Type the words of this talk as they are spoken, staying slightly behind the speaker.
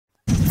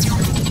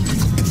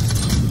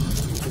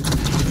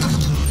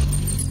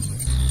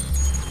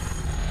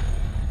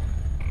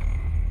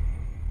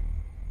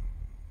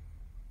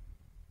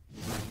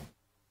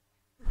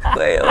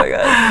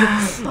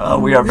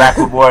We are back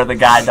with more of the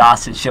Guy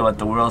Dawson Show at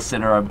the World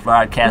Center of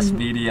Broadcast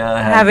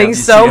Media. Having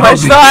so much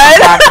fun.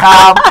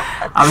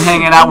 I'm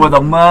hanging out with a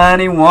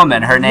money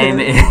woman. Her name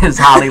is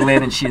Holly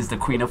Lynn, and she's the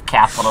Queen of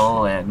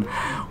Capital. And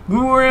we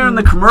were in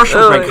the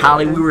commercial break,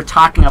 Holly. We were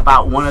talking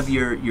about one of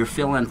your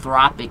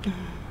philanthropic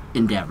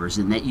endeavors,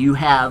 and that you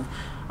have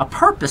a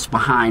purpose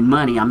behind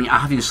money. I mean,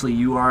 obviously,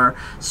 you are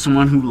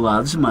someone who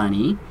loves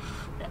money,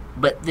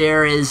 but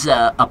there is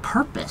a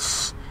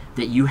purpose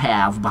that you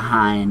have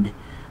behind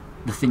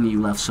the thing that you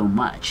love so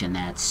much, and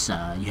that's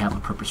you have a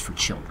purpose for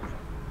children.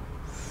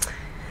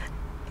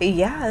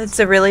 Yeah, it's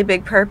a really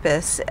big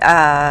purpose.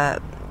 That's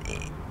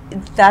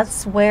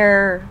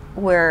where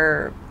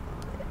we're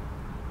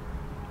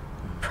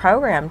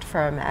programmed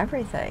from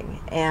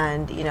everything,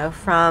 and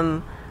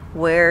from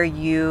where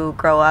you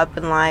grow up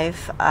in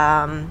life,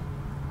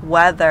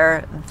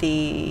 whether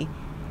the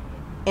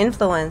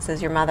influence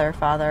is your mother,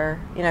 father,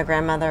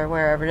 grandmother,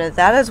 wherever it is,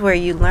 that is where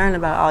you learn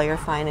about all your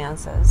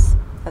finances.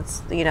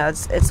 That's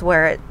it's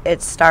where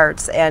it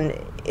starts, and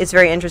it's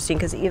very interesting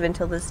because even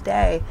till this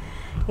day,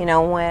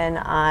 when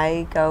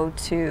I go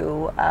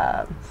to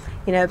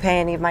pay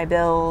any of my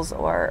bills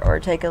or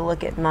take a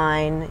look at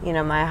mine,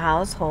 my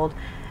household,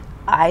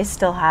 I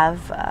still have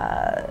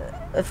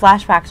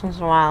flashbacks once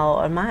in a while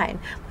on mine.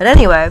 But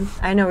anyway,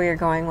 I know where you're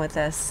going with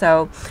this,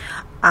 so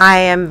I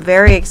am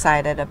very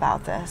excited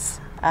about this,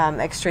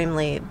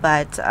 extremely.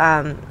 But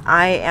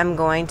I am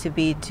going to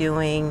be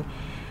doing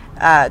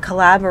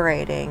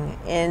collaborating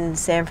in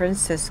San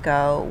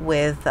Francisco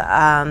with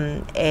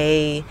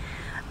a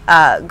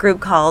group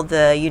called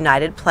the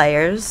United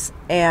Players,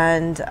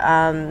 and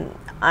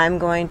I'm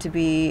going to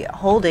be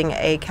holding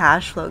a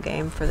cash flow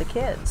game for the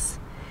kids,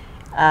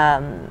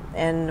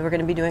 and we're going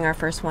to be doing our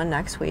first one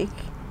next week,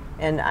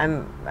 and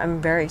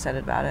I'm very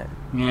excited about it.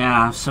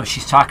 Yeah, so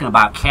she's talking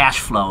about cash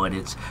flow, and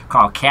it's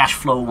called Cash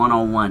Flow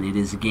 101. It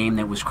is a game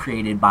that was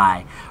created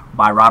by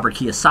Robert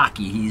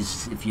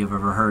Kiyosaki. If you've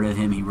ever heard of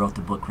him, he wrote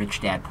the book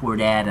Rich Dad, Poor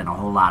Dad, and a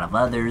whole lot of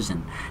others,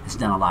 and has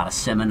done a lot of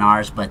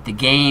seminars. But the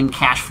game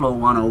Cash Flow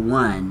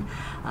 101,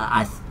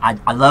 I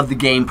love the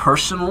game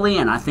personally,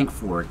 and I think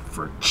for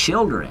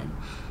children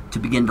to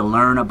begin to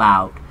learn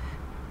about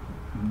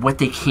what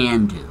they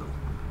can do.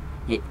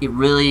 It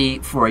really,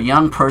 for a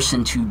young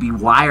person to be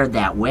wired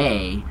that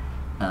way,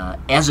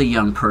 as a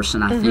young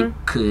person, I think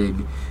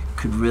could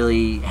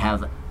really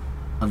have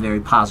a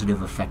very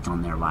positive effect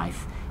on their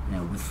life,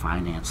 with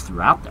finance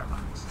throughout their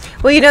lives.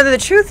 Well, the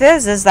truth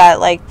is that,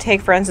 like,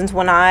 take for instance,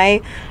 when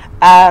I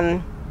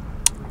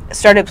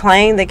started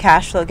playing the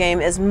cash flow game,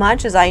 as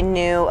much as I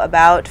knew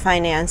about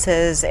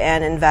finances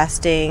and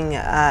investing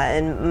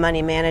and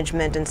money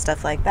management and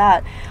stuff like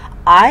that,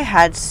 I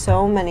had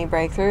so many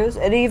breakthroughs.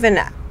 It even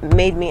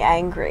made me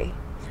angry.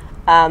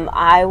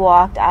 I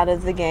walked out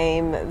of the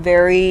game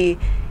very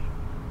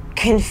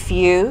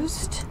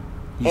confused.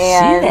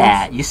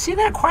 You see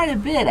that quite a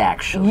bit,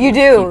 actually. You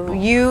do.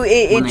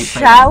 It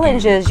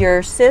challenges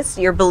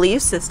your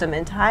belief system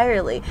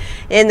entirely.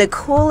 And the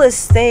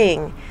coolest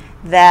thing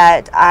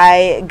that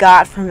I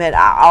got from it,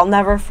 I'll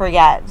never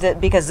forget,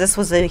 because this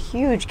was a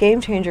huge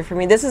game changer for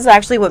me. This is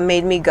actually what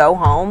made me go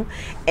home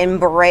and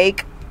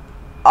break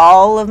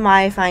all of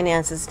my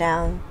finances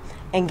down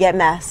and get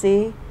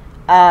messy,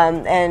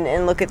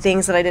 and look at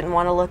things that I didn't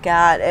want to look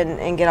at,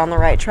 and get on the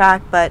right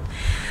track. But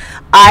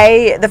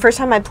the first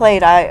time I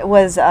played, I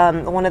was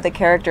one of the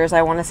characters.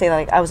 I want to say,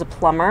 like, I was a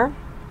plumber,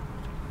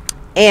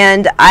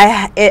 and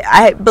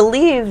I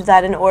believed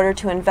that in order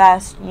to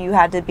invest, you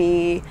had to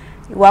be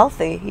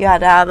wealthy. You had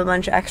to have a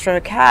bunch of extra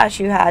cash.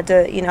 You had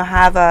to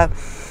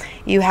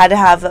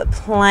have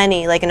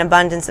plenty, like an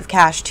abundance of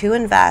cash to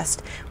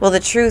invest. Well, the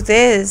truth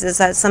is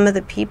that some of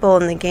the people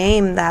in the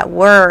game that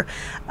were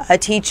a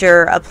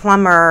teacher, a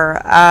plumber,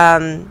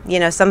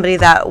 somebody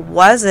that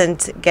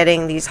wasn't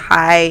getting these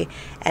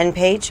high-end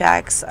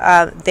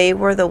paychecks, they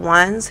were the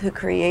ones who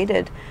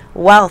created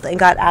wealth and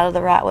got out of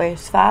the rat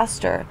race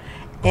faster.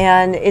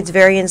 And it's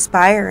very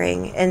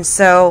inspiring. And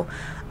so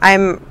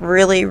I'm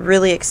really,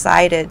 really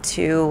excited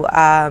to,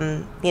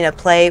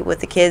 play with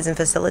the kids and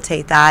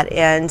facilitate that.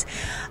 And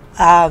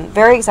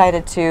very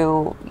excited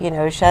to,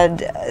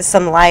 shed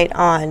some light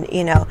on,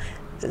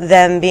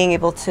 them being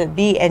able to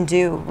be and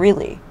do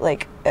really,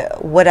 like,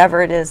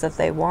 whatever it is that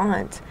they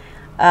want,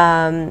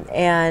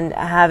 and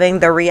having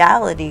the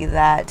reality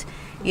that,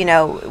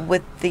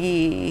 with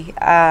the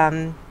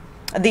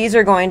these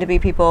are going to be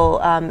people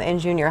in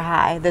junior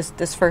high,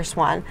 this first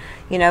one,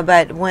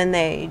 but when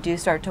they do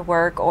start to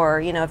work,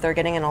 or if they're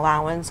getting an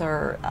allowance,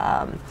 or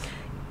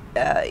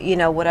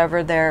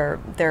whatever their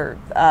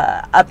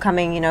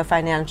upcoming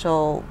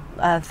financial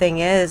thing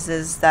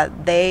is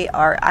that they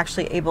are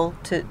actually able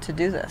to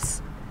do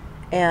this.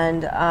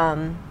 And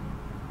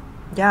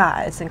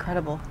it's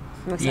incredible.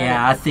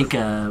 Yeah, I think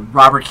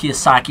Robert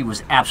Kiyosaki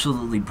was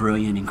absolutely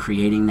brilliant in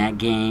creating that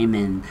game,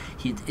 and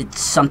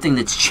it's something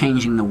that's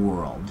changing the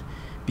world.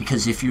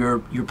 Because if you're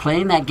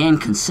playing that game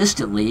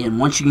consistently, and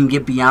once you can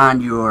get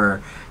beyond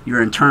your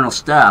internal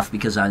stuff,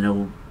 because I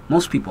know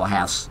most people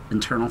have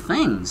internal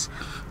things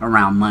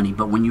around money.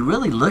 But when you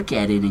really look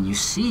at it and you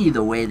see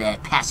the way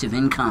that passive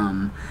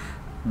income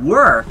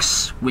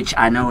works, which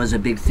I know is a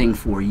big thing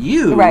for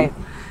you, right?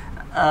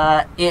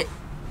 It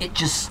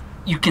just,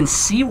 you can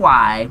see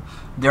why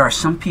there are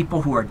some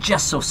people who are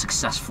just so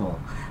successful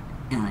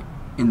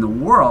in the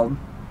world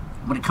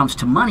when it comes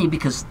to money,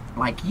 because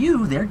like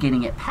you, they're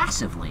getting it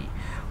passively,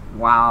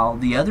 while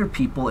the other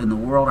people in the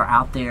world are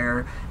out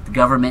there. The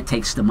government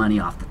takes the money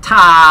off the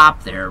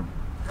top. The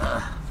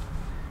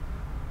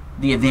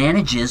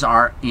advantages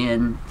are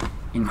in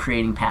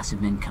creating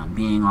passive income,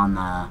 being on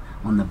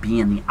the B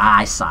and the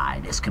I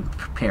side as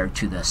compared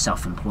to the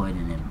self-employed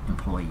and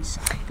employee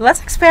side.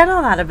 Let's expand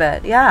on that a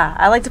bit. Yeah,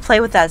 I like to play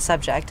with that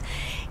subject.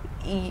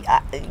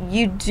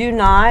 You do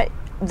not.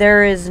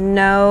 There is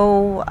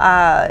no.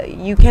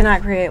 You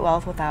cannot create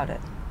wealth without it.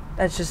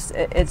 That's just.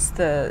 It's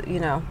the.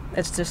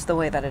 It's just the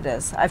way that it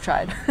is. I've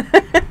tried.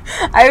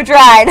 I've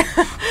tried,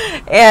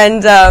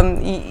 and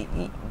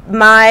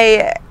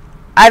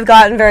I've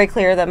gotten very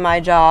clear that my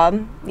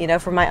job,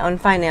 for my own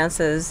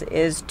finances,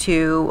 is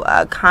to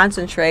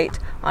concentrate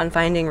on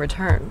finding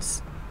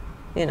returns.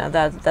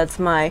 That's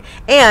my,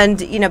 and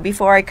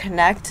before I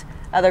connect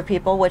other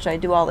people, which I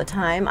do all the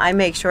time, I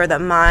make sure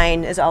that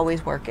mine is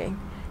always working.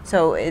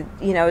 So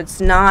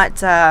it's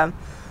not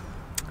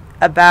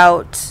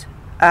about.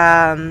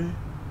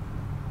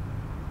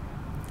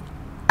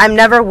 I'm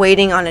never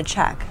waiting on a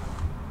check.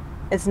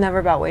 It's never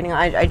about waiting.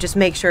 I just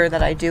make sure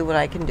that I do what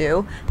I can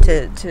do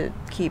to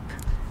keep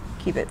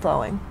it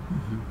flowing.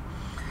 Mm-hmm.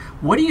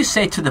 What do you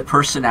say to the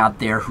person out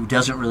there who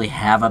doesn't really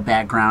have a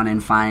background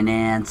in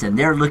finance, and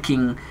they're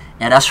looking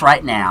at us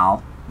right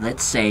now,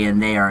 let's say,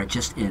 and they are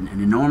just in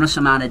an enormous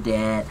amount of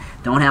debt,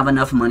 don't have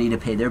enough money to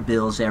pay their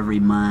bills every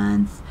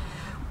month?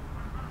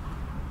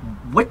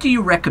 What do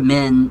you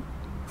recommend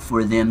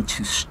for them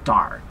to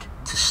start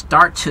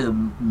to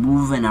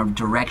move in a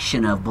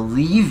direction of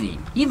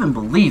believing?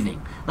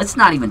 Let's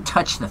not even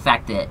touch the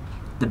fact that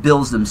the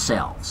bills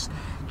themselves.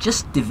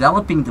 Just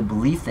developing the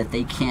belief that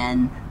they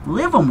can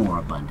live a more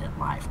abundant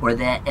life, or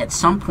that at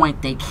some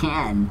point they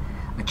can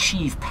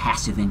achieve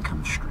passive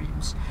income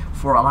streams.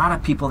 For a lot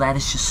of people, that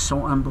is just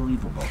so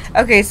unbelievable.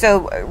 Okay,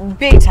 so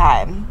big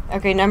time.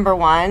 Okay, number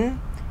one,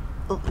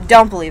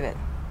 don't believe it.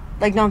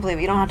 Don't believe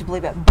it. You don't have to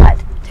believe it,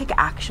 but take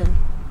action.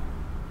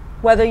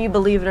 Whether you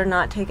believe it or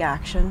not, take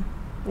action.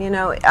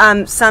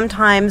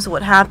 Sometimes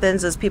what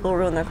happens is people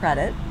ruin their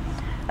credit.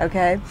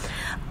 Okay.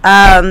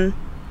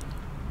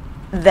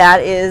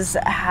 That is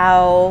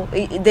how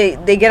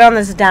they get on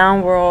this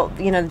downward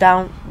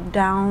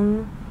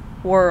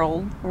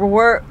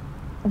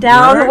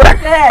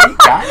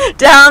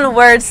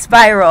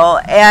spiral,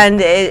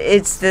 and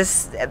it's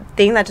this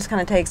thing that just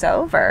kind of takes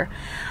over.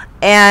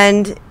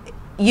 And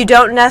you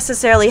don't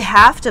necessarily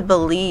have to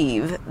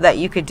believe that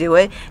you could do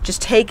it.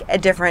 Just take a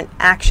different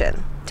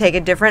action. Take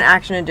a different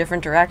action in a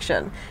different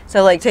direction.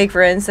 So, take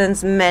for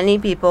instance, many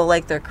people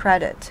like their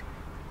credit.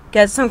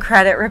 Get some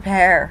credit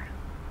repair.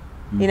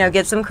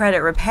 Get some credit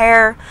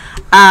repair.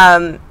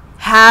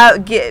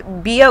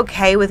 Be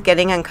okay with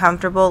getting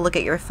uncomfortable. Look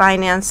at your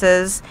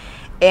finances,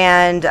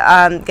 and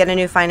get a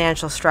new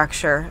financial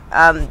structure.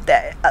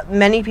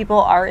 Many people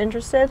are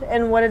interested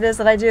in what it is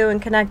that I do,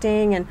 and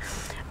connecting, and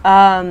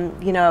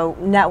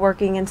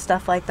networking and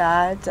stuff like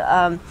that.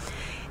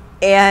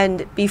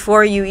 And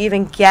before you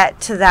even get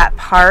to that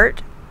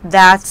part,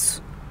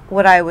 that's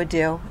what I would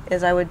do.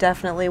 Is I would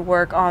definitely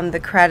work on the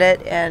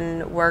credit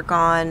and work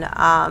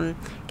on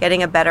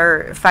getting a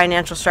better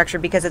financial structure,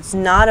 because it's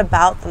not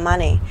about the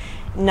money.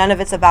 None of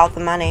it's about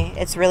the money.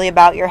 It's really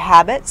about your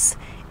habits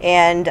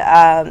and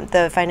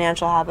the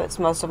financial habits,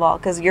 most of all,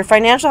 because your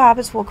financial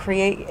habits will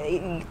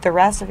create the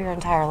rest of your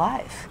entire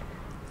life.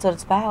 That's what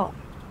it's about.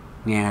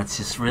 Yeah, it's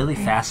just really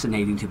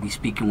fascinating to be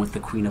speaking with the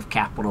Queen of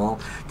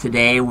Capital.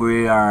 Today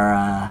we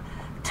are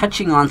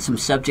touching on some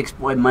subjects.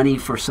 Boy, money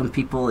for some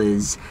people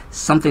is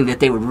something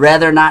that they would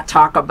rather not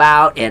talk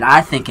about, and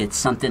I think it's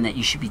something that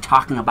you should be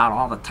talking about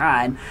all the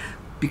time,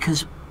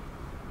 because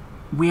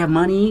we have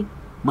money.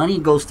 Money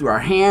goes through our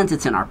hands.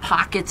 It's in our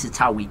pockets. It's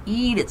how we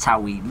eat. It's how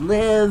we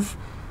live.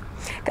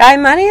 Guy,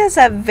 money is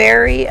a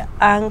very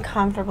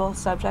uncomfortable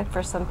subject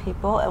for some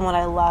people, and what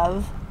I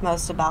love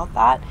most about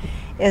that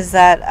is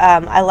that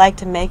I like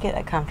to make it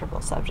a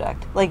comfortable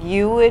subject.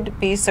 You would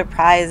be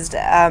surprised.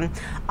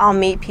 I'll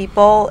meet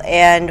people,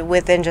 and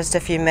within just a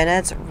few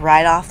minutes,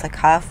 right off the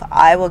cuff,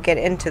 I will get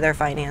into their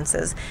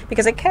finances,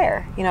 because I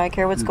care. I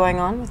care what's going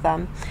on with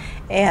them,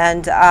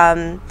 and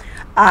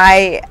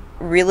I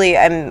really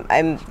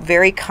I'm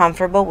very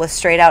comfortable with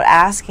straight out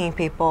asking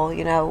people,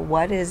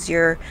 what is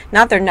your,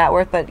 not their net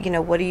worth, but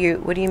what are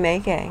you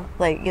making?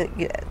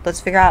 Let's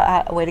figure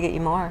out a way to get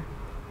you more.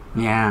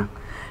 Yeah.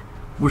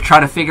 We're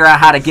trying to figure out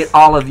how to get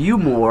all of you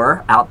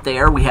more out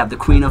there. We have the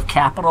Queen of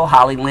Capital,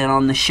 Holly Lynn,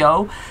 on the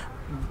show.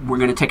 We're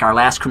going to take our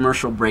last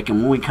commercial break,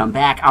 and when we come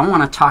back, I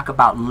want to talk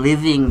about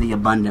living the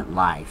abundant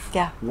life.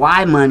 Yeah.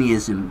 Why money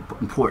is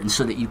important,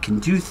 so that you can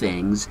do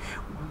things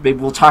maybe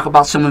we'll talk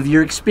about some of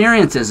your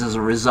experiences as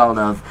a result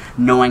of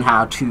knowing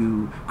how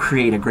to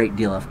create a great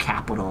deal of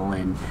capital.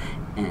 And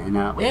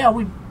yeah,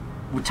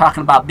 we're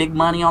talking about big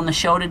money on the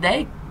show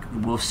today.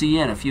 We'll see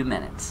you in a few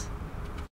minutes.